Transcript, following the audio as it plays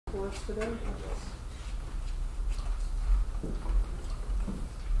for us today?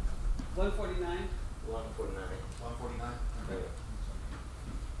 149. 149. 149. Okay.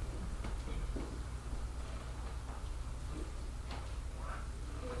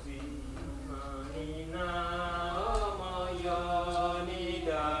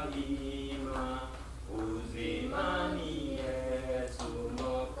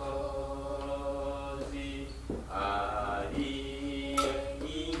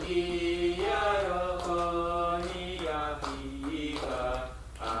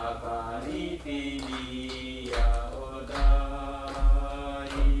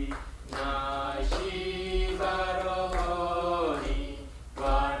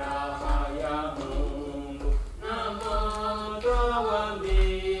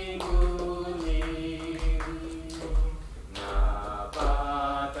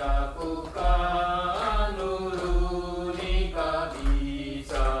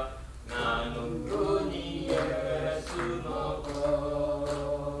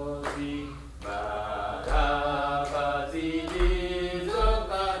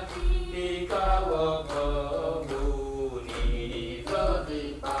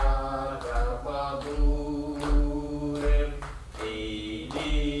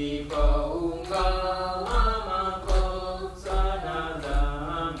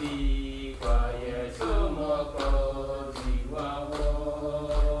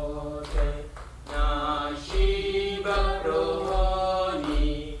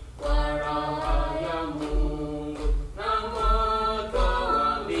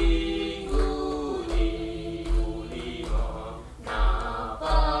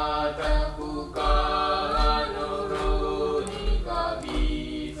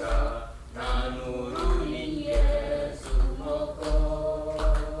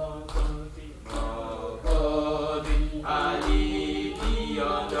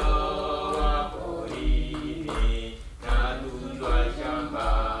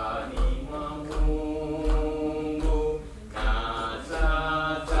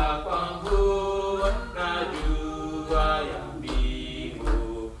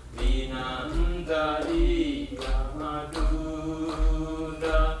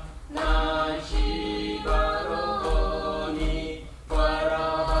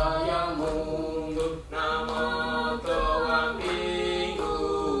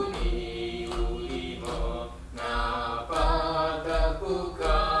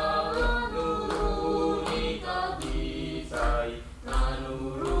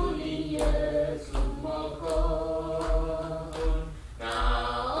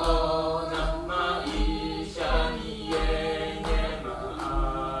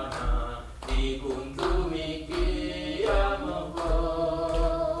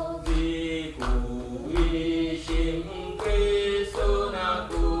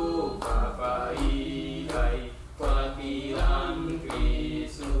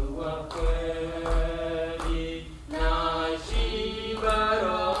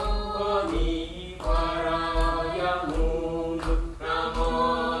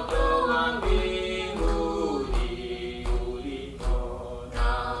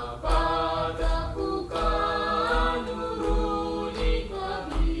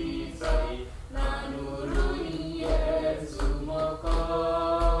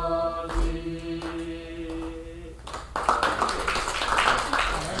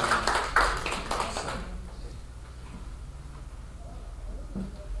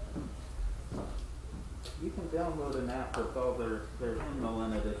 Download an app with all their hymnal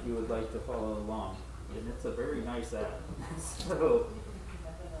in it if you would like to follow along. And it's a very nice app. So,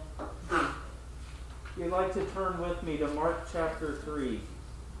 if you'd like to turn with me to Mark chapter 3.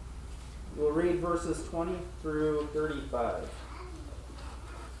 We'll read verses 20 through 35.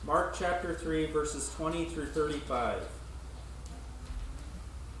 Mark chapter 3, verses 20 through 35.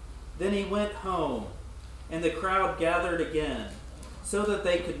 Then he went home, and the crowd gathered again, so that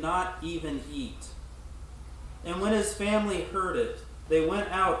they could not even eat. And when his family heard it, they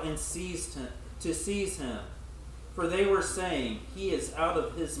went out and seized him, to seize him, for they were saying, "He is out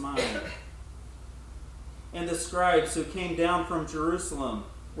of his mind." And the scribes who came down from Jerusalem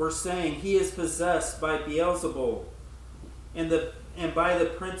were saying, "He is possessed by Beelzebul, and by the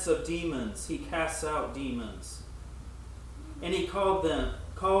prince of demons he casts out demons." And he called them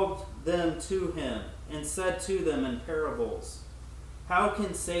to him, and said to them in parables, "How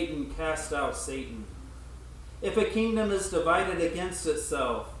can Satan cast out Satan? If a kingdom is divided against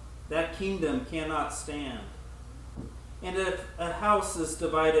itself, that kingdom cannot stand. And if a house is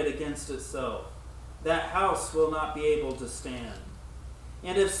divided against itself, that house will not be able to stand.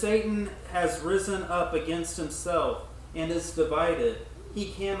 And if Satan has risen up against himself and is divided,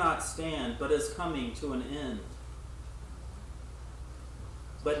 he cannot stand, but is coming to an end.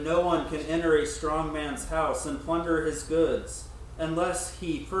 But no one can enter a strong man's house and plunder his goods, unless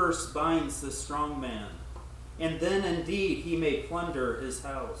he first binds the strong man, and then indeed he may plunder his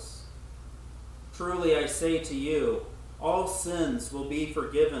house. Truly I say to you, all sins will be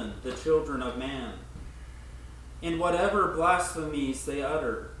forgiven the children of man, and whatever blasphemies they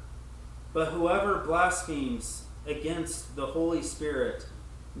utter. But whoever blasphemes against the Holy Spirit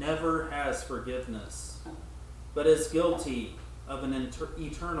never has forgiveness, but is guilty of an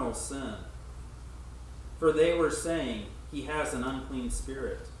eternal sin. For they were saying, he has an unclean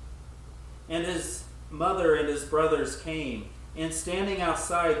spirit. And his mother and his brothers came, and standing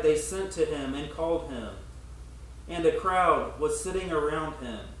outside they sent to him and called him. And a crowd was sitting around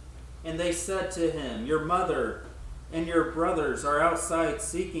him. And they said to him, your mother and your brothers are outside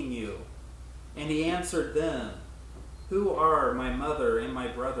seeking you. And he answered them, who are my mother and my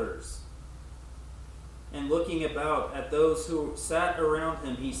brothers? And looking about at those who sat around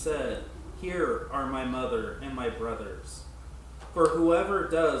him, he said, here are my mother and my brothers. For whoever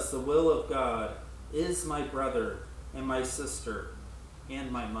does the will of God is my brother and my sister and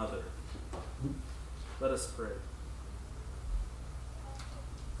my mother. Let us pray.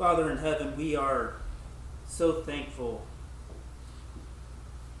 Father in heaven, we are so thankful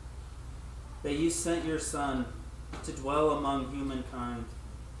that you sent your Son to dwell among humankind,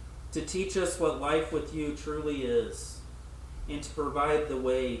 to teach us what life with you truly is, and to provide the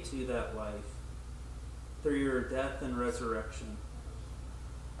way to that life through your death and resurrection.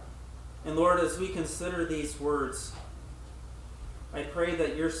 And Lord, as we consider these words, I pray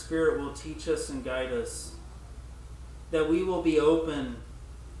that your Spirit will teach us and guide us, that we will be open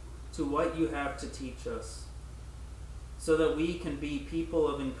to what you have to teach us, so that we can be people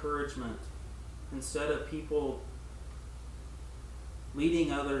of encouragement instead of people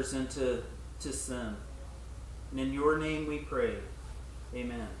leading others into sin. And in your name we pray.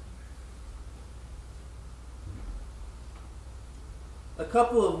 Amen. A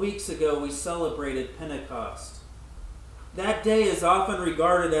couple of weeks ago we celebrated Pentecost. That day is often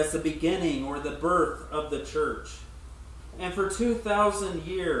regarded as the beginning or the birth of the church. And for 2,000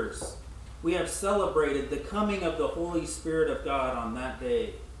 years we have celebrated the coming of the Holy Spirit of God on that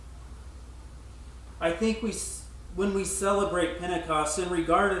day. I think when we celebrate Pentecost and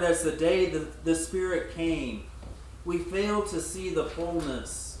regard it as the day that the Spirit came, we fail to see the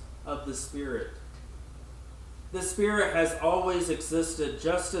fullness of the Spirit. The Spirit has always existed,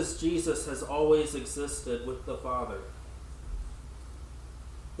 just as Jesus has always existed with the Father.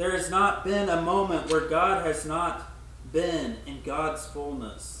 There has not been a moment where God has not been in God's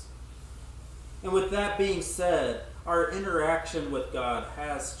fullness. And with that being said, our interaction with God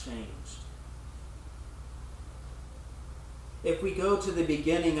has changed. If we go to the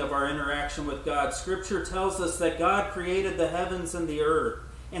beginning of our interaction with God, Scripture tells us that God created the heavens and the earth,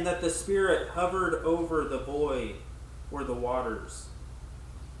 and that the Spirit hovered over the void or the waters.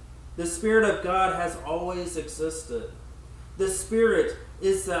 The Spirit of God has always existed. The Spirit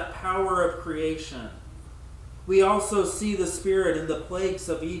is that power of creation. We also see the Spirit in the plagues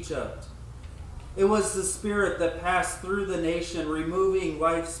of Egypt. It was the Spirit that passed through the nation, removing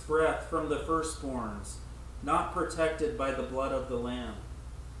life's breath from the firstborns, not protected by the blood of the Lamb.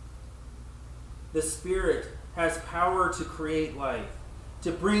 The Spirit has power to create life,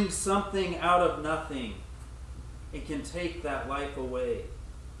 to bring something out of nothing. It can take that life away.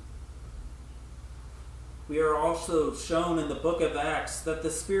 We are also shown in the book of Acts that the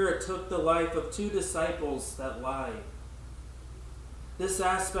Spirit took the life of 2 disciples that lied. This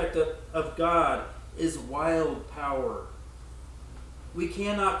aspect of God is wild power. We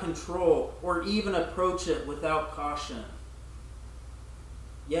cannot control or even approach it without caution.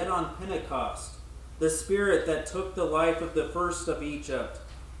 Yet on Pentecost, the Spirit that took the life of the first of Egypt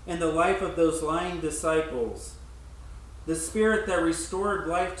and the life of those lying disciples, the Spirit that restored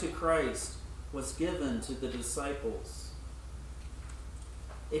life to Christ, was given to the disciples.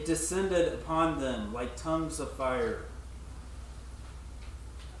 It descended upon them like tongues of fire.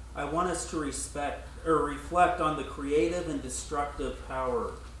 I want us to reflect on the creative and destructive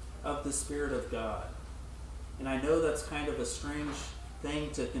power of the Spirit of God. And I know that's kind of a strange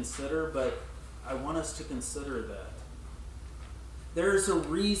thing to consider, but I want us to consider that. There is a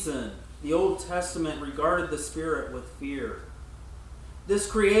reason the Old Testament regarded the Spirit with fear. This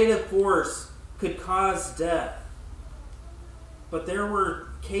creative force could cause death, but there were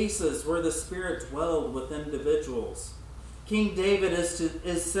cases where the Spirit dwelled with individuals. King David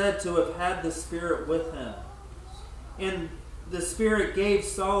is said to have had the Spirit with him. And The Spirit gave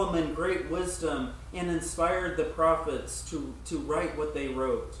Solomon great wisdom and inspired the prophets to write what they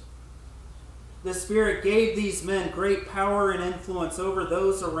wrote. The Spirit gave these men great power and influence over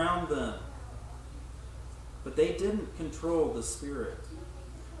those around them. But they didn't control the Spirit.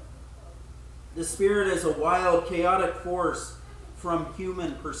 The Spirit is a wild, chaotic force from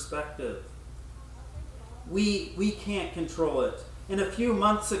human perspective. We can't control it. And a few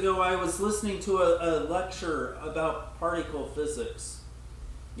months ago, I was listening to a lecture about particle physics.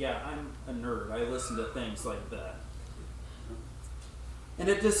 Yeah, I'm a nerd. I listen to things like that. And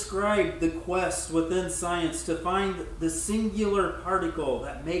it described the quest within science to find the singular particle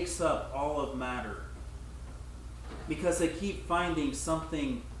that makes up all of matter. Because they keep finding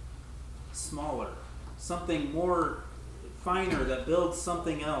something smaller, something more finer that builds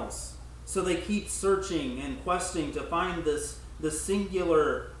something else. So they keep searching and questing to find the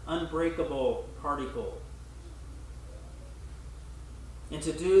singular, unbreakable particle. And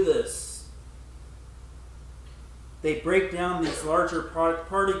to do this, they break down these larger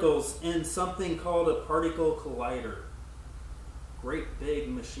particles in something called a particle collider. Great big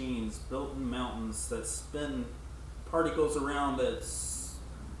machines built in mountains that spin particles around at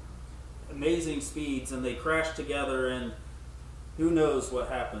amazing speeds, and they crash together, and who knows what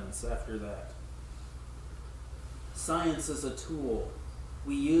happens after that. Science is a tool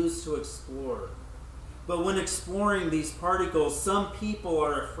we use to explore. But when exploring these particles, some people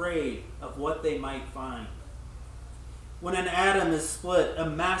are afraid of what they might find. When an atom is split, a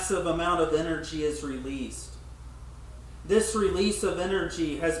massive amount of energy is released. This release of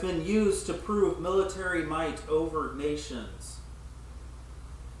energy has been used to prove military might over nations.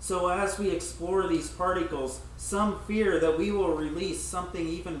 So as we explore these particles, some fear that we will release something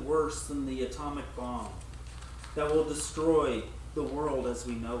even worse than the atomic bomb that will destroy the world as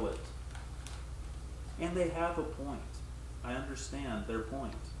we know it. And they have a point. I understand their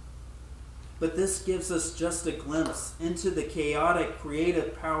point. But this gives us just a glimpse into the chaotic,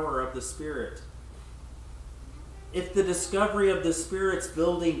 creative power of the Spirit. If the discovery of the Spirit's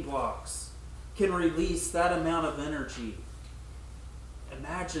building blocks can release that amount of energy,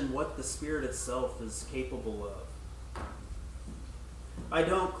 imagine what the Spirit itself is capable of. I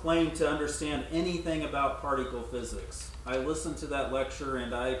don't claim to understand anything about particle physics. I listened to that lecture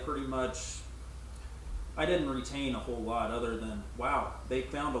and I didn't retain a whole lot other than, wow, they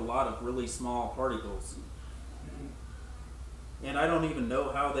found a lot of really small particles. And I don't even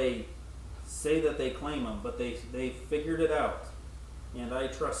know how they say that they claim them, but they figured it out. And I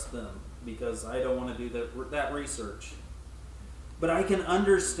trust them because I don't want to do that research. But I can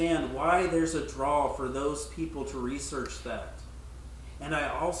understand why there's a draw for those people to research that. And I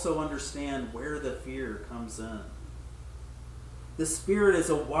also understand where the fear comes in. The Spirit is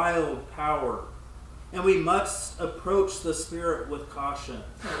a wild power, and we must approach the Spirit with caution.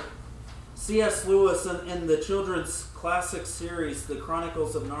 C.S. Lewis, in the children's classic series, The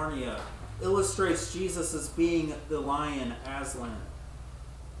Chronicles of Narnia, illustrates Jesus as being the lion Aslan.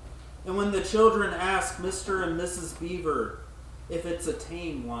 And when the children ask Mr. and Mrs. Beaver if it's a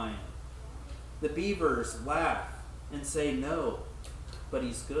tame lion, the beavers laugh and say no, but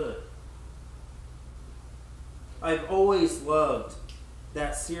he's good. I've always loved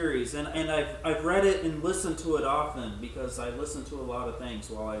that series, and I've read it and listened to it often because I listen to a lot of things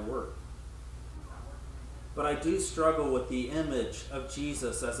while I work. But I do struggle with the image of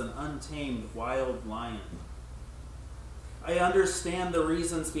Jesus as an untamed wild lion. I understand the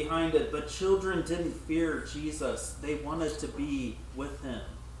reasons behind it, but children didn't fear Jesus. They wanted to be with him.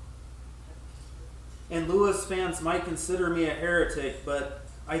 And Lewis fans might consider me a heretic, but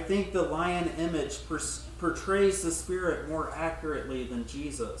I think the lion image portrays the Spirit more accurately than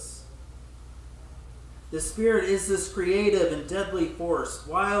Jesus. The Spirit is this creative and deadly force,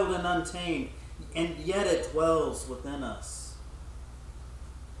 wild and untamed, and yet it dwells within us.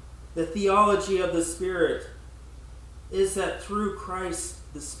 The theology of the Spirit is that through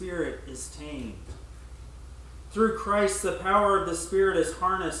Christ, the Spirit is tamed. Through Christ, the power of the Spirit is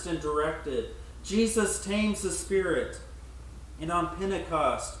harnessed and directed. Jesus tames the Spirit, and on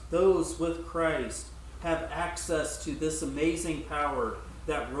Pentecost, those with Christ have access to this amazing power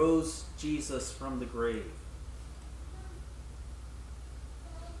that rose Jesus from the grave.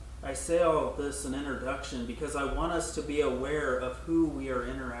 I say all of this in introduction because I want us to be aware of who we are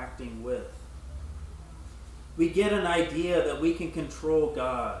interacting with. We get an idea that we can control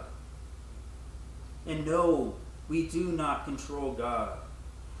God. And no, we do not control God.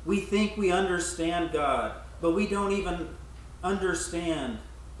 We think we understand God, but we don't even understand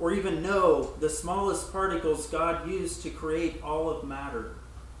or even know the smallest particles God used to create all of matter.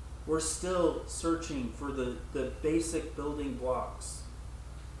 We're still searching for the basic building blocks.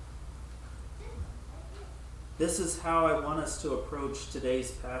 This is how I want us to approach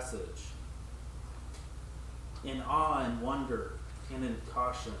today's passage. In awe and wonder and in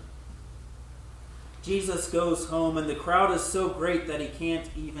caution. Jesus goes home and the crowd is so great that he can't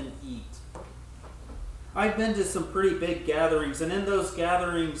even eat. I've been to some pretty big gatherings, and in those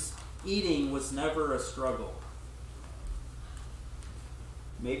gatherings, eating was never a struggle.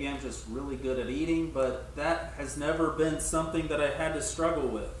 Maybe I'm just really good at eating, but that has never been something that I had to struggle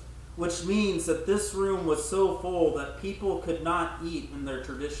with. Which means that this room was so full that people could not eat in their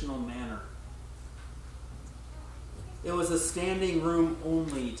traditional manner. It was a standing room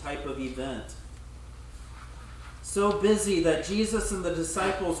only type of event. So busy that Jesus and the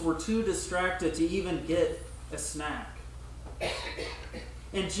disciples were too distracted to even get a snack.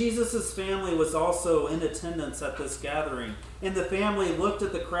 And Jesus' family was also in attendance at this gathering. And the family looked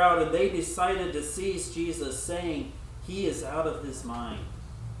at the crowd and they decided to seize Jesus, saying, "He is out of his mind."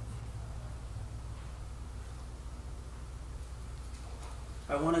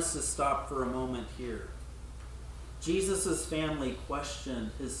 I want us to stop for a moment here. Jesus' family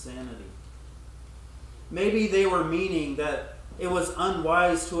questioned his sanity. Maybe they were meaning that it was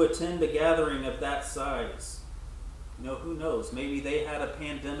unwise to attend a gathering of that size. Who knows? Maybe they had a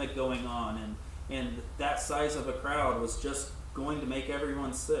pandemic going on and that size of a crowd was just going to make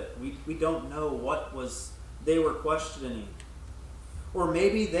everyone sick. We don't know what they were questioning. Or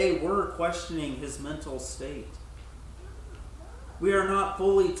maybe they were questioning his mental state. We are not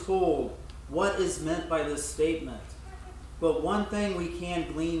fully told what is meant by this statement. But one thing we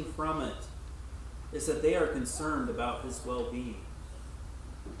can glean from it is that they are concerned about his well-being.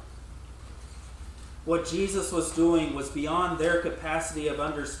 What Jesus was doing was beyond their capacity of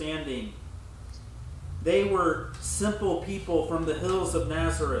understanding. They were simple people from the hills of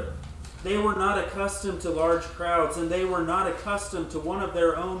Nazareth. They were not accustomed to large crowds, and they were not accustomed to one of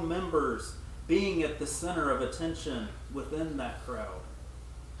their own members being at the center of attention within that crowd.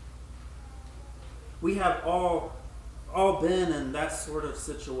 We have all been in that sort of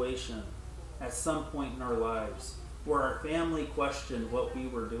situation at some point in our lives where our family questioned what we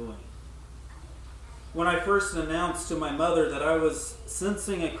were doing. When I first announced to my mother that I was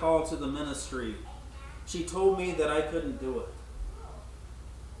sensing a call to the ministry, she told me that I couldn't do it.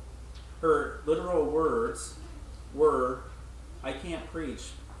 Her literal words were, "I can't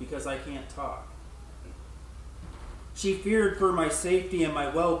preach because I can't talk." She feared for my safety and my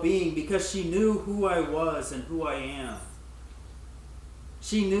well-being because she knew who I was and who I am.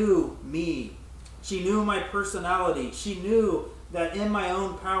 She knew me. She knew my personality. She knew that in my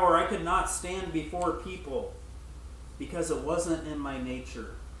own power I could not stand before people because it wasn't in my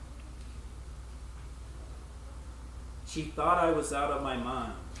nature. She thought I was out of my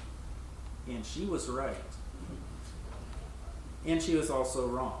mind, and she was right. And she was also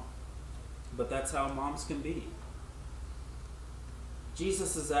wrong. But that's how moms can be.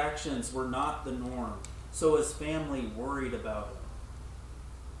 Jesus' actions were not the norm, so his family worried about him.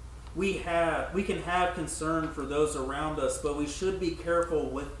 We can have concern for those around us, but we should be careful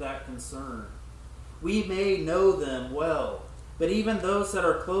with that concern. We may know them well, but even those that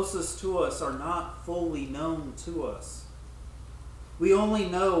are closest to us are not fully known to us. We only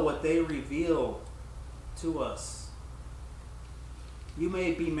know what they reveal to us. You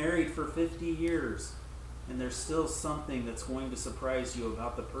may be married for 50 years, and there's still something that's going to surprise you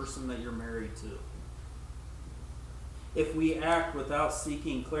about the person that you're married to. If we act without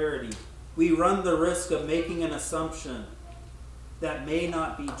seeking clarity, we run the risk of making an assumption that may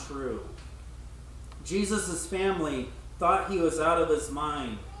not be true. Jesus' family thought he was out of his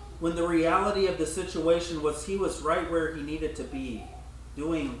mind, when the reality of the situation was he was right where he needed to be,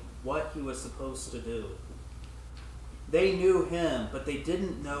 doing what he was supposed to do. They knew him, but they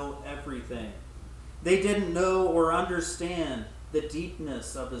didn't know everything. They didn't know or understand the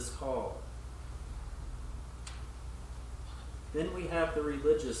deepness of his call. Then we have the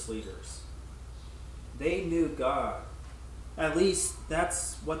religious leaders. They knew God. At least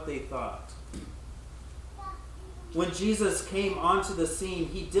that's what they thought. When Jesus came onto the scene,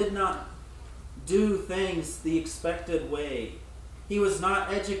 he did not do things the expected way. He was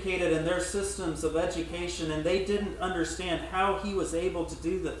not educated in their systems of education, and they didn't understand how he was able to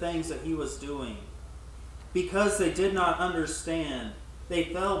do the things that he was doing. Because they did not understand, they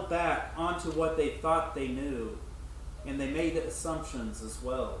fell back onto what they thought they knew, and they made assumptions as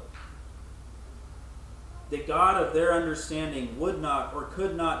well. The God of their understanding would not or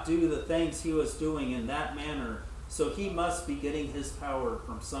could not do the things he was doing in that manner, so he must be getting his power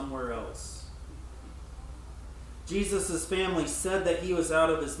from somewhere else. Jesus' family said that he was out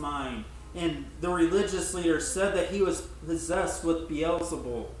of his mind, and the religious leaders said that he was possessed with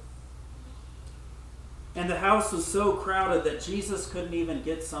Beelzebul. And the house was so crowded that Jesus couldn't even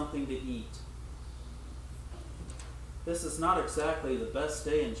get something to eat. This is not exactly the best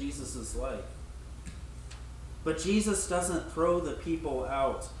day in Jesus' life. But Jesus doesn't throw the people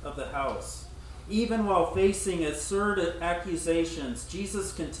out of the house. Even while facing absurd accusations,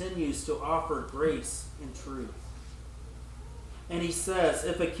 Jesus continues to offer grace and truth. And he says,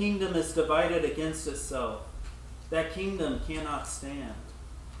 if a kingdom is divided against itself, that kingdom cannot stand.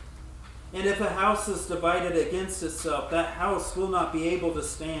 And if a house is divided against itself, that house will not be able to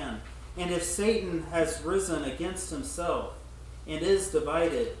stand. And if Satan has risen against himself and is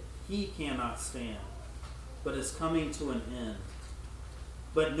divided, he cannot stand, but is coming to an end.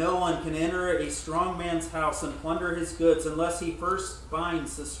 But no one can enter a strong man's house and plunder his goods unless he first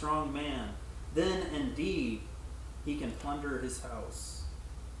binds the strong man. Then indeed he can plunder his house.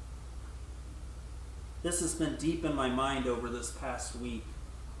 This has been deep in my mind over this past week.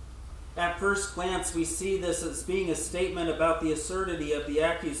 At first glance, we see this as being a statement about the absurdity of the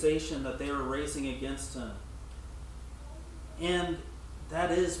accusation that they were raising against him. And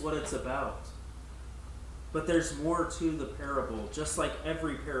that is what it's about. But there's more to the parable, just like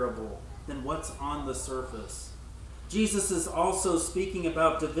every parable, than what's on the surface. Jesus is also speaking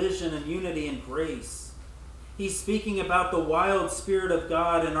about division and unity and grace. He's speaking about the wild Spirit of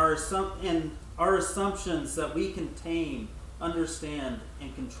God and our assumptions that we can tame, understand,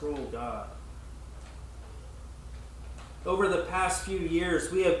 and control God. Over the past few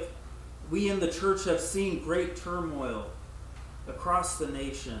years, we in the church have seen great turmoil across the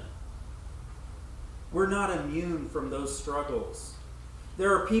nation. We're not immune from those struggles.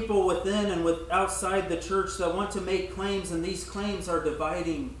 There are people within and outside the church that want to make claims, and these claims are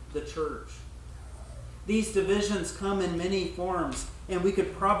dividing the church. These divisions come in many forms, and we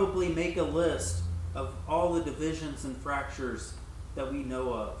could probably make a list of all the divisions and fractures that we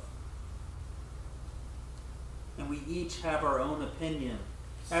know of. And we each have our own opinion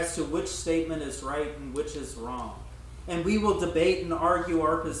as to which statement is right and which is wrong. And we will debate and argue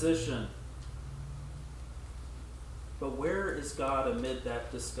our position. But where is God amid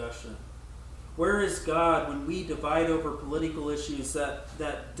that discussion? Where is God when we divide over political issues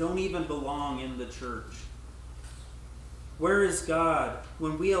that don't even belong in the church? Where is God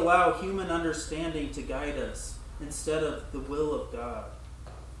when we allow human understanding to guide us instead of the will of God?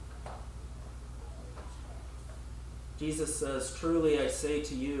 Jesus says, truly I say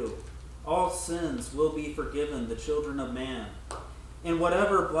to you, all sins will be forgiven the children of man, and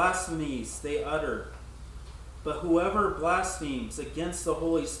whatever blasphemies they utter. But whoever blasphemes against the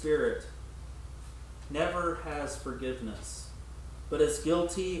Holy Spirit never has forgiveness, but is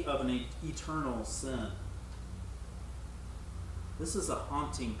guilty of an eternal sin. This is a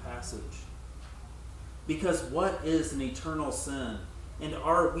haunting passage. Because what is an eternal sin, and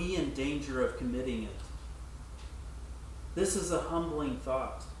are we in danger of committing it? This is a humbling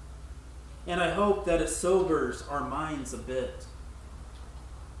thought, and I hope that it sobers our minds a bit.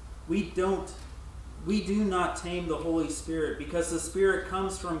 We do not tame the Holy Spirit, because the Spirit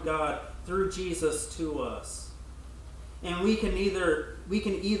comes from God through Jesus to us. And we can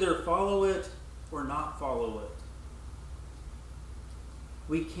either follow it or not follow it.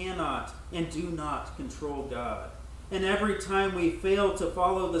 We cannot and do not control God. And every time we fail to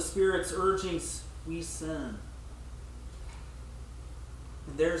follow the Spirit's urgings, we sin.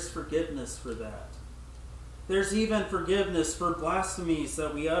 And there's forgiveness for that. There's even forgiveness for blasphemies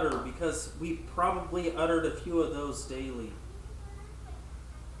that we utter, because we probably uttered a few of those daily.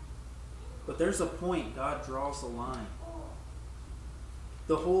 But there's a point God draws a line.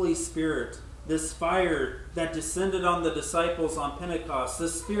 The Holy Spirit, this fire that descended on the disciples on Pentecost,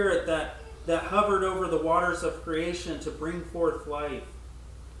 this Spirit that hovered over the waters of creation to bring forth life,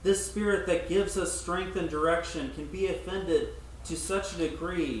 this Spirit that gives us strength and direction, can be offended to such a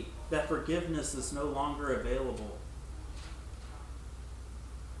degree that forgiveness is no longer available.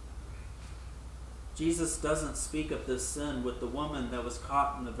 Jesus doesn't speak of this sin with the woman that was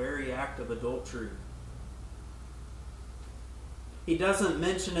caught in the very act of adultery. He doesn't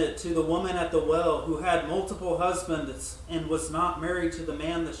mention it to the woman at the well who had multiple husbands and was not married to the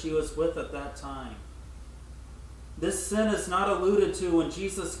man that she was with at that time. This sin is not alluded to when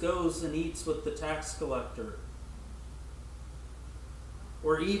Jesus goes and eats with the tax collector,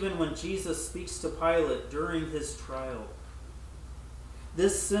 or even when Jesus speaks to Pilate during his trial.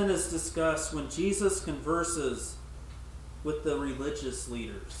 This sin is discussed when Jesus converses with the religious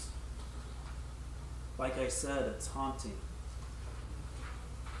leaders. Like I said, it's haunting.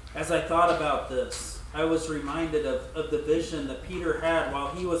 As I thought about this, I was reminded of the vision that Peter had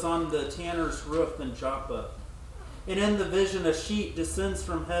while he was on the tanner's roof in Joppa. And in the vision, a sheet descends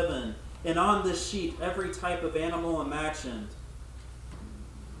from heaven, and on this sheet, every type of animal imagined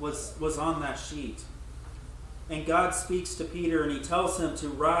was on that sheet. And God speaks to Peter, and he tells him to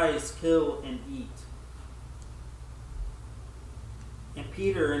rise, kill, and eat. And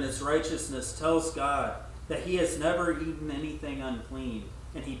Peter, in his righteousness, tells God that he has never eaten anything unclean,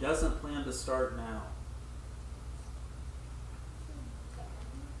 and he doesn't plan to start now.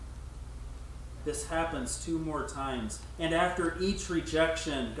 This happens 2 more times, and after each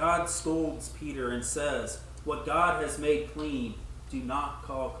rejection, God scolds Peter and says, "What God has made clean, do not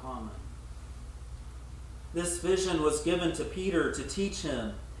call common." This vision was given to Peter to teach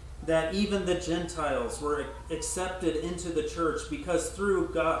him that even the Gentiles were accepted into the church because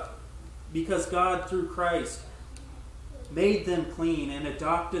God through Christ made them clean and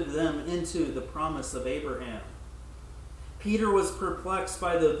adopted them into the promise of Abraham. Peter was perplexed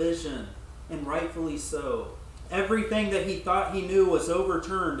by the vision, and rightfully so. Everything that he thought he knew was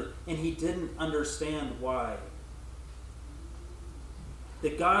overturned, and he didn't understand why. The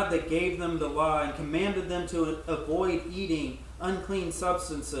God that gave them the law and commanded them to avoid eating unclean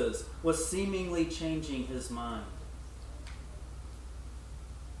substances was seemingly changing his mind.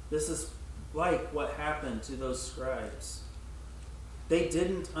 This is like what happened to those scribes. They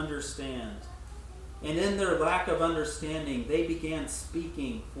didn't understand. And in their lack of understanding, they began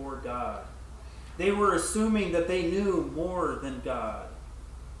speaking for God. They were assuming that they knew more than God.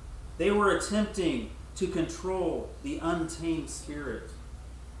 They were attempting to control the untamed spirit.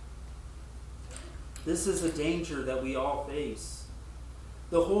 This is a danger that we all face.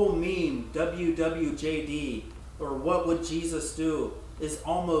 The whole meme, WWJD, or what would Jesus do, is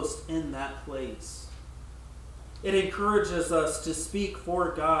almost in that place. It encourages us to speak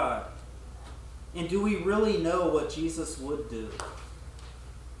for God. And do we really know what Jesus would do?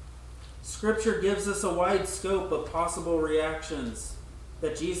 Scripture gives us a wide scope of possible reactions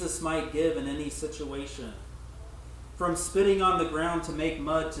that Jesus might give in any situation. From spitting on the ground to make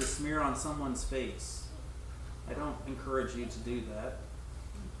mud to smear on someone's face. I don't encourage you to do that.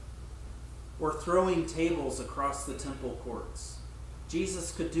 Or throwing tables across the temple courts.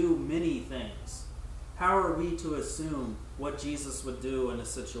 Jesus could do many things. How are we to assume what Jesus would do in a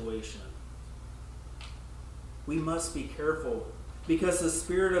situation? We must be careful because the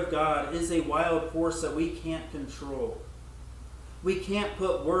Spirit of God is a wild force that we can't control. We can't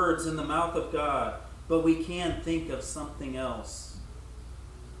put words in the mouth of God, but we can think of something else.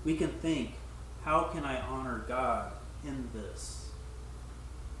 We can think, how can I honor God in this?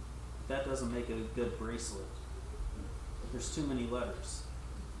 That doesn't make it a good bracelet. There's too many letters.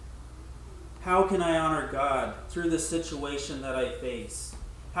 How can I honor God through the situation that I face?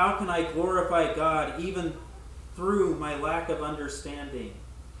 How can I glorify God even through my lack of understanding?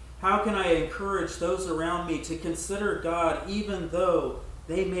 How can I encourage those around me to consider God even though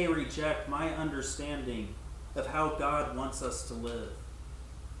they may reject my understanding of how God wants us to live?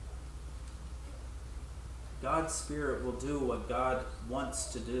 God's Spirit will do what God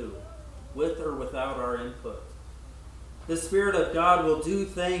wants to do, with or without our input. The Spirit of God will do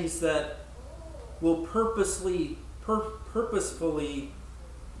things that will purposefully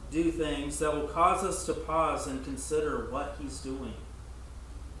do things that will cause us to pause and consider what He's doing.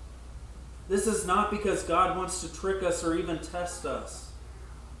 This is not because God wants to trick us or even test us,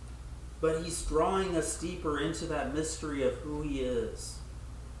 but He's drawing us deeper into that mystery of who He is.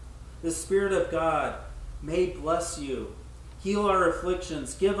 The Spirit of God may bless you, heal our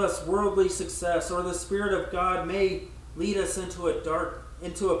afflictions, give us worldly success, or the Spirit of God may lead us into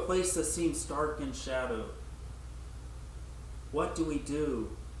a place that seems dark and shadowed. What do we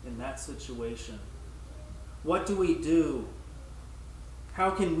do in that situation? What do we do? How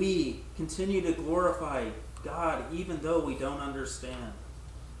can we continue to glorify God even though we don't understand?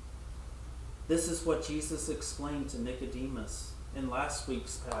 This is what Jesus explained to Nicodemus in last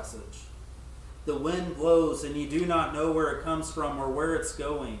week's passage. The wind blows and you do not know where it comes from or where it's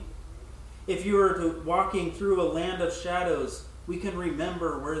going. If you are walking through a land of shadows, we can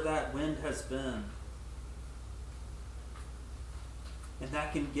remember where that wind has been. And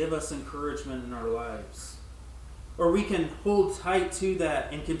that can give us encouragement in our lives. Or we can hold tight to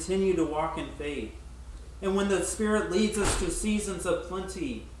that and continue to walk in faith. And when the Spirit leads us to seasons of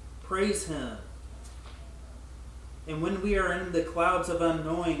plenty, praise Him. And when we are in the clouds of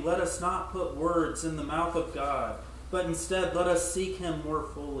unknowing, let us not put words in the mouth of God, but instead let us seek Him more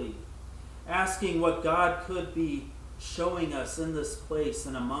fully, asking what God could be showing us in this place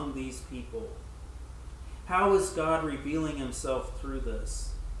and among these people. How is God revealing Himself through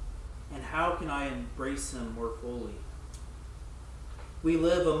this? And how can I embrace him more fully? We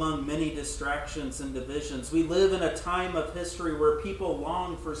live among many distractions and divisions. We live in a time of history where people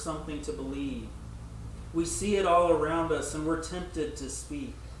long for something to believe. We see it all around us and we're tempted to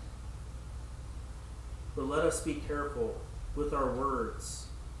speak. But let us be careful with our words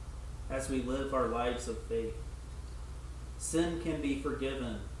as we live our lives of faith. Sin can be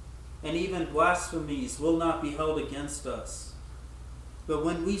forgiven, and even blasphemies will not be held against us. But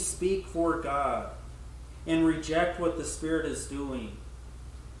when we speak for God and reject what the Spirit is doing,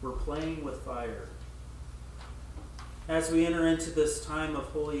 we're playing with fire. As we enter into this time of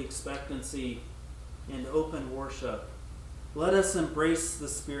holy expectancy and open worship, let us embrace the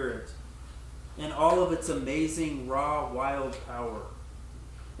Spirit and all of its amazing, raw, wild power.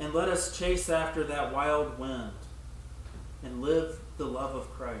 And let us chase after that wild wind and live the love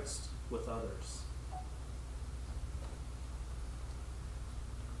of Christ with others.